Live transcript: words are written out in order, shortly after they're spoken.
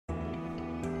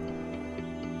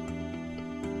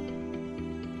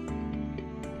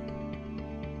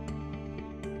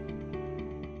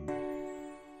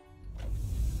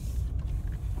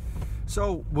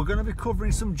So we're going to be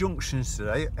covering some junctions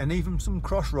today and even some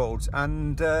crossroads,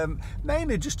 and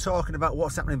mainly just talking about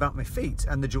what's happening about my feet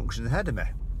and the junctions ahead of me.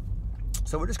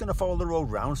 So we're just going to follow the road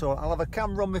round, so I'll have a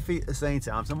camera on my feet at the same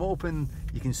time, so I'm hoping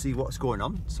you can see what's going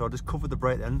on. So I'll just cover the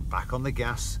brake then, back on the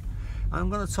gas, and I'm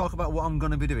going to talk about what I'm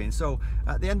going to be doing. So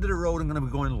at the end of the road I'm going to be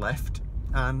going left,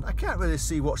 and I can't really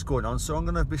see what's going on, so I'm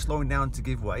going to be slowing down to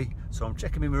give way. So I'm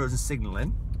checking my mirrors and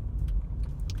signalling,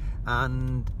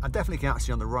 and I definitely can't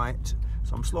see on the right,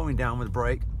 so I'm slowing down with the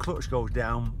brake. Clutch goes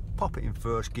down, pop it in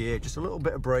first gear, just a little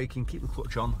bit of braking, keep the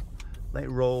clutch on, let it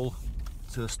roll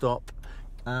to a stop,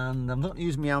 and I'm not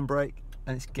using my handbrake,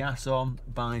 and it's gas on,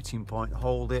 biting point,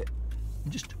 hold it,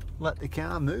 and just let the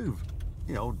car move.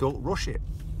 You know, don't rush it.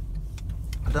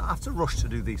 I don't have to rush to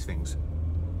do these things.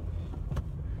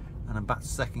 And I'm back to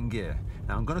second gear.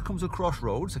 Now I'm going to come to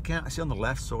crossroads. I can't see on the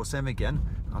left, so same again.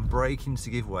 I'm braking to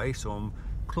give way, so I'm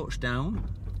clutch down,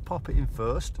 pop it in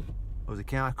first. There's a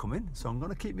car coming, so I'm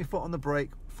going to keep my foot on the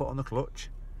brake, foot on the clutch.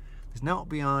 There's naught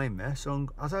behind me, so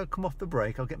as I come off the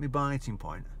brake, I'll get my biting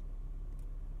point.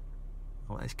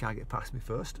 I'll let this car get past me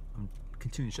first. I'm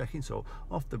continuing checking, so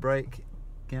off the brake,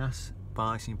 gas,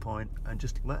 biting point, and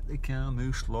just let the car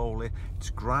move slowly.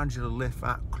 Just gradually lift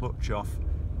that clutch off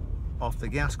the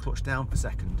gas, clutch down for a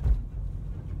second.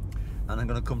 And I'm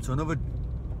going to come to another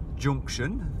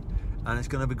junction, and it's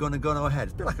going to go ahead.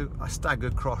 It's a bit like a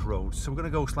staggered crossroads, so we're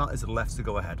going to go slightly to the left to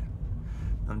go ahead.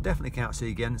 And I definitely can't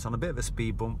see again, it's on a bit of a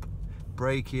speed bump.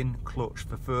 Braking, clutch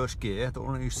for first gear, don't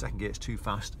want to use second gear, it's too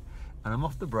fast. And I'm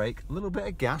off the brake, a little bit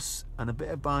of gas and a bit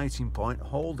of biting point,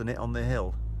 holding it on the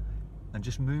hill, and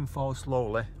just moving forward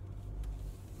slowly.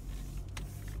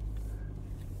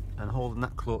 And holding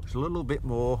that clutch a little bit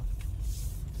more,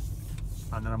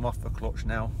 and then I'm off the clutch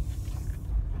now.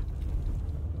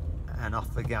 And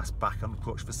off the gas, back on the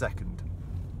clutch for second.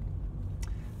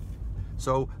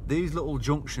 So these little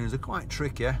junctions are quite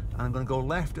tricky, and I'm going to go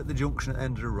left at the junction at the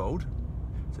end of the road.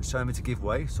 So it's telling me to give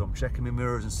way, so I'm checking my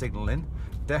mirrors and signalling.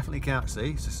 Definitely can't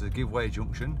see, so this is a give way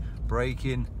junction.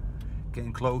 Braking,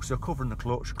 getting closer, covering the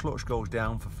clutch. Clutch goes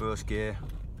down for first gear.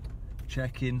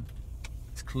 Checking,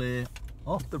 it's clear.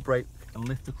 Off the brake and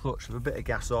lift the clutch with a bit of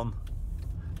gas on.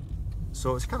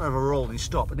 So it's kind of a rolling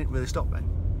stop. I didn't really stop then.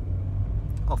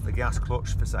 Off the gas,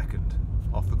 clutch for second.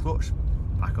 Off the clutch,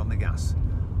 back on the gas.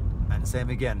 And same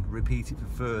again, repeat it for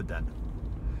third then.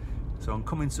 So I'm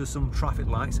coming to some traffic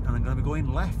lights, and I'm going to be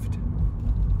going left.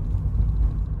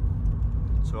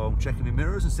 So I'm checking my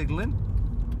mirrors and signalling,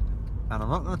 and I'm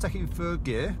not going to take it in third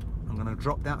gear. I'm going to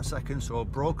drop down a second, so I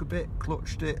broke a bit,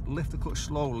 clutched it, lift the clutch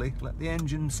slowly, let the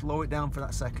engine slow it down for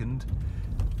that second,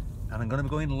 and I'm going to be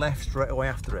going left straight away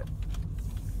after it.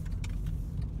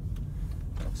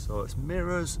 So it's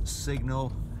mirrors,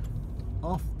 signal,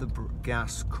 off the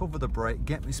gas, cover the brake,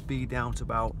 get my speed down to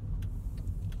about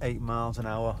 8 miles an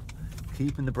hour,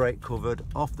 keeping the brake covered,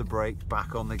 off the brake,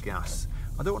 back on the gas.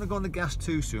 I don't want to go on the gas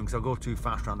too soon because I'll go too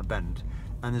fast around the bend,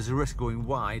 and there's a risk going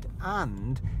wide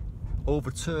and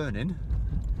overturning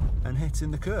and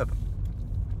hitting the curb.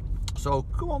 So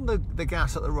go on the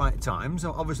gas at the right time.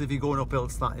 So obviously if you're going uphill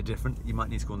it's slightly different, you might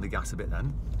need to go on the gas a bit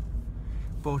then,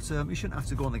 but you shouldn't have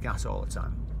to go on the gas all the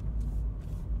time.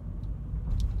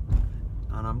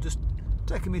 And I'm just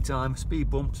taking my time. Speed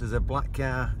bumps, there's a black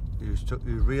car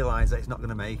who realised that it's not going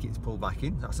to make it, it's pulled back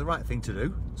in. That's the right thing to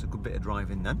do. It's a good bit of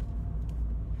driving then.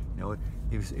 You know,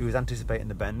 he was anticipating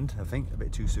the bend, I think, a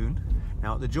bit too soon.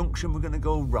 Now at the junction we're going to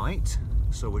go right,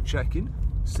 so we're checking,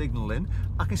 signalling.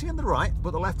 I can see on the right,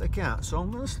 but the left I can't, so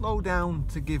I'm going to slow down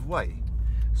to give way.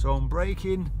 So I'm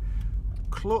braking,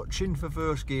 clutching for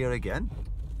first gear again,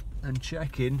 and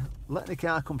checking, let the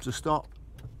car come to stop,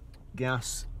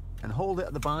 gas, and hold it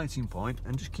at the biting point,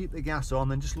 and just keep the gas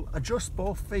on, and just adjust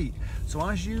both feet. So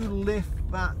as you lift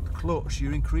that clutch,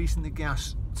 you're increasing the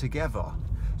gas together.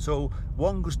 So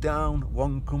one goes down,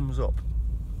 one comes up.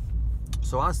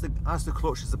 So as the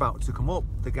clutch is about to come up,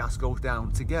 the gas goes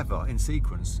down together in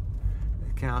sequence.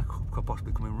 The car could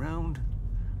possibly coming round.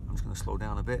 I'm just going to slow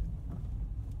down a bit.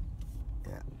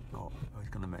 Yeah, oh, he's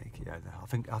going to make it.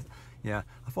 Yeah,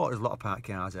 I thought there's a lot of parked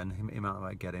cars in. He might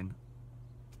not get in.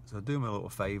 So do me a little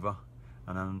favour,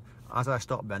 and then as I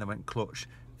stopped then I went clutch,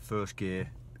 first gear,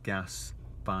 gas,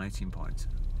 biting point.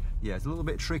 Yeah, it's a little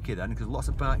bit tricky then because lots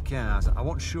of parked cars. I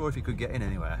wasn't sure if you could get in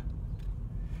anywhere.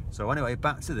 So anyway,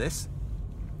 back to this.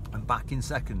 I'm back in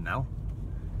second now,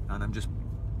 and I'm just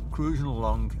cruising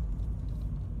along.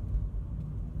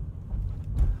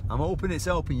 I'm hoping it's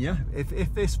helping you.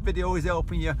 If this video is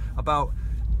helping you about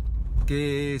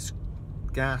gears,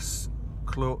 gas,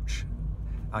 clutch,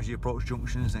 as you approach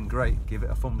junctions, then great, give it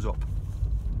a thumbs up.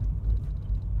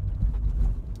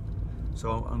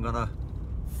 So I'm gonna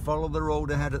follow the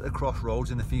road ahead at the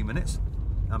crossroads in a few minutes.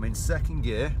 I'm in second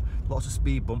gear, lots of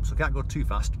speed bumps, I can't go too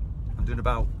fast. I'm doing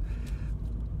about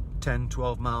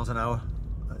 10-12 miles an hour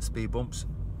at speed bumps.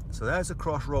 So there's the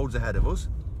crossroads ahead of us.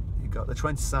 You've got the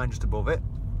 20 sign just above it,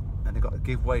 and you've got a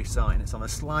give way sign. It's on a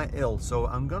slight hill, so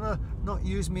I'm gonna not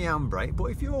use my handbrake, but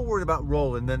if you're worried about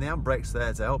rolling, then the handbrake's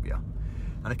there to help you.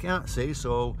 And I can't see,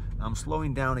 so I'm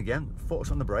slowing down again, foot's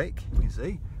on the brake, you can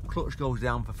see. Clutch goes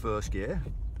down for first gear,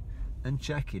 and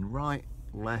checking right,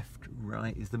 left,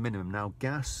 right is the minimum. Now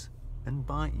gas and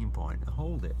biting point,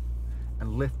 hold it,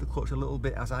 and lift the clutch a little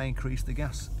bit as I increase the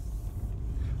gas.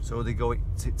 So they go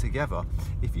together.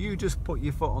 If you just put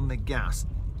your foot on the gas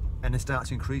and then start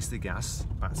to increase the gas,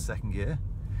 back to second gear,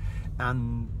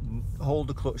 and hold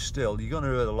the clutch still, you're going to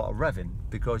hear a lot of revving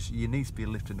because you need to be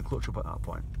lifting the clutch up at that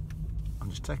point. I'm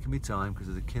just taking my time because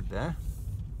there's a kid there.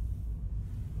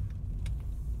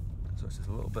 So it's just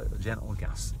a little bit of gentle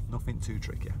gas, nothing too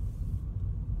tricky.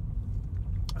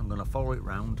 I'm going to follow it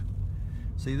round.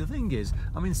 See, the thing is,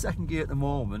 I'm in second gear at the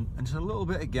moment, and just a little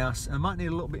bit of gas. I might need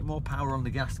a little bit more power on the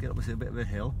gas to get up this a bit of a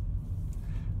hill.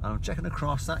 And I'm checking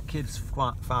across. That kid's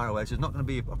quite far away, so it's not going to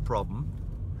be a problem.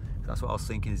 That's what I was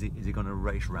thinking. Is he going to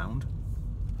race round?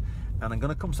 And I'm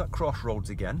going to come to that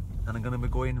crossroads again, and I'm going to be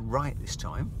going right this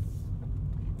time.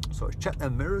 So let's check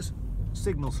them mirrors.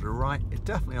 Signal to the right. It's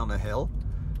definitely on a hill.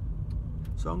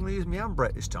 So I'm going to use my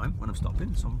handbrake this time when I'm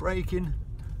stopping. So I'm braking,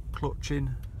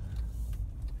 clutching.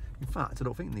 In fact, I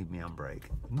don't think I need my handbrake.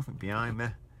 Nothing behind me.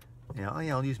 Yeah,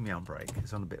 I'll use my handbrake.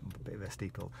 It's on a bit of a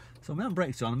steep hill. So my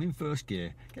handbrake's on, I'm in first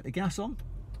gear. Get the gas on,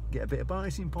 get a bit of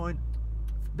biting point,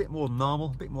 a bit more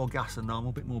normal, a bit more gas than normal,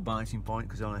 a bit more biting point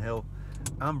because it's on a hill.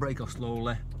 Handbrake off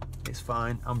slowly, it's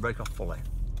fine. Handbrake off fully.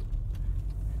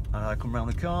 And I come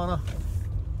round the corner,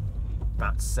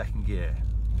 back to second gear.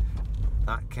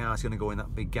 That car's going to go in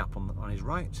that big gap on his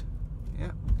right.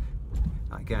 Yeah.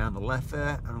 That guy on the left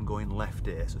there, and I'm going left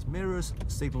here. So it's mirrors,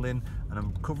 signalling, and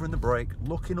I'm covering the brake,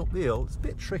 looking up the hill. It's a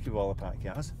bit tricky with all the pack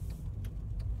cars.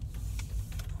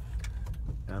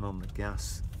 And on the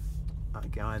gas,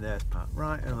 that guy there's parked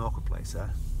right in an awkward place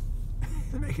there.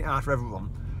 They're making it hard for everyone.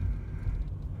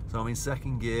 So I'm in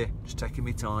second gear, just taking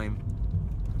my time,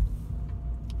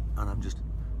 and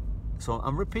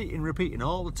I'm repeating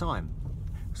all the time.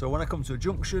 So when I come to a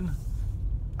junction,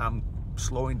 I'm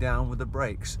slowing down with the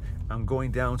brakes. I'm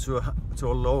going down to a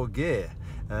lower gear,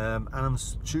 and I'm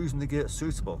choosing the gear that's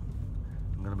suitable.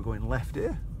 I'm going to be going left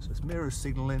here, so it's mirrors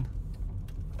signalling.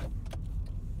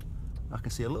 I can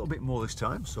see a little bit more this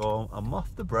time, so I'm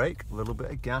off the brake, a little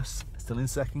bit of gas, still in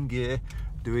second gear,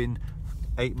 doing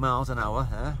 8 miles an hour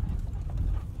here,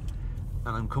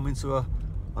 and I'm coming to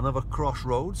another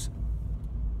crossroads,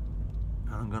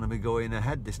 and I'm going to be going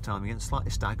ahead this time again,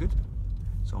 slightly staggered.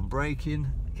 So I'm braking,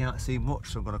 can't see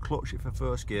much, so I'm going to clutch it for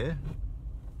first gear.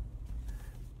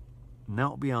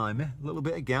 Now behind me, a little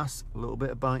bit of gas, a little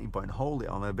bit of biting point, and hold it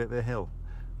on a bit of a hill.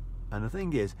 And the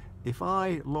thing is, if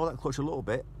I lower that clutch a little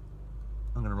bit,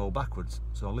 I'm going to roll backwards.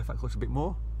 So I'll lift that clutch a bit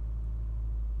more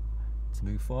to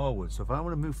move forward. So if I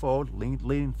want to move forward,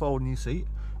 lean forward in your seat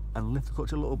and lift the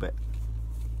clutch a little bit,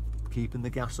 keeping the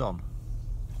gas on.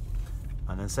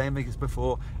 And then same as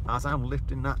before, as I'm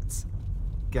lifting that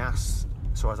gas,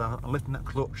 so as I'm lifting that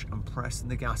clutch and pressing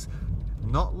the gas,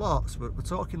 not lots, but we're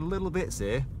talking little bits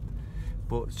here,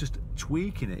 but it's just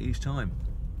tweaking it each time.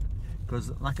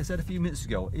 Because like I said a few minutes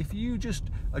ago, if you just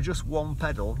adjust one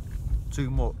pedal too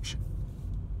much,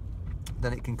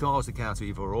 then it can cause the car to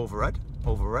either over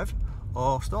rev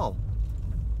or stall.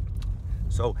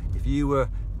 So if you were,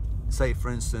 say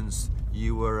for instance,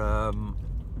 you were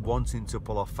wanting to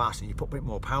pull off fast and you put a bit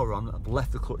more power on and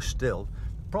left the clutch still,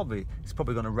 it's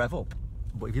probably going to rev up.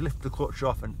 But if you lift the clutch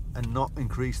off and not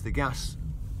increase the gas,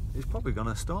 it's probably going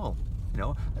to stall, you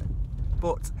know.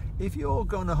 But if you're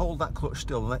going to hold that clutch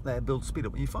still and let that build speed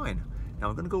up, you're fine. Now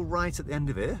I'm going to go right at the end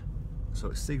of here, so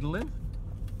it's signalling,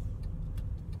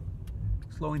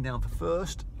 slowing down for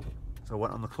first. So I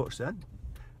went on the clutch then,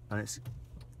 and it's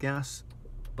gas,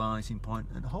 biting point,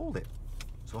 and hold it.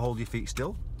 So hold your feet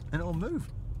still, and it'll move.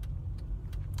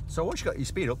 So once you got your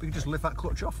speed up, you can just lift that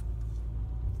clutch off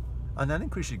and then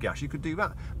increase your gas. You could do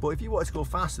that, but if you want to go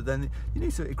faster, then you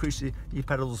need to increase your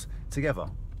pedals together.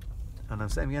 And I'm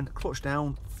saying again, clutch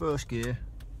down, first gear.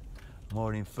 I'm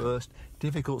already in first.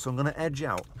 Difficult, so I'm going to edge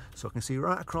out so I can see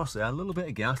right across there, a little bit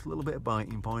of gas, a little bit of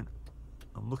biting point.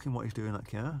 I'm looking what he's doing, that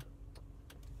car,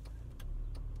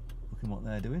 looking what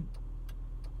they're doing.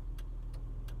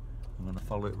 I'm going to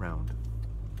follow it round.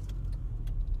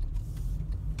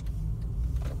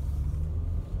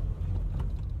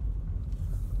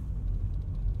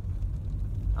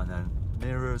 And then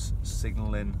mirrors,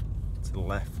 signalling to to the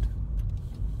left,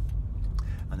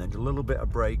 and then a little bit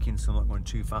of braking so I'm not going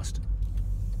too fast,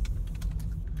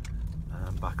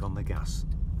 and back on the gas.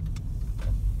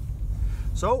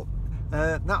 So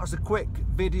that was a quick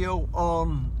video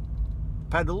on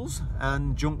pedals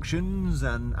and junctions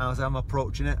and as I'm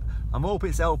approaching it. I hope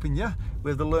it's helping you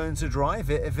with the learn to drive.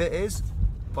 If it is,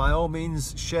 by all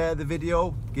means share the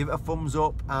video, give it a thumbs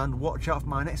up, and watch out for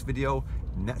my next video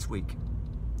next week.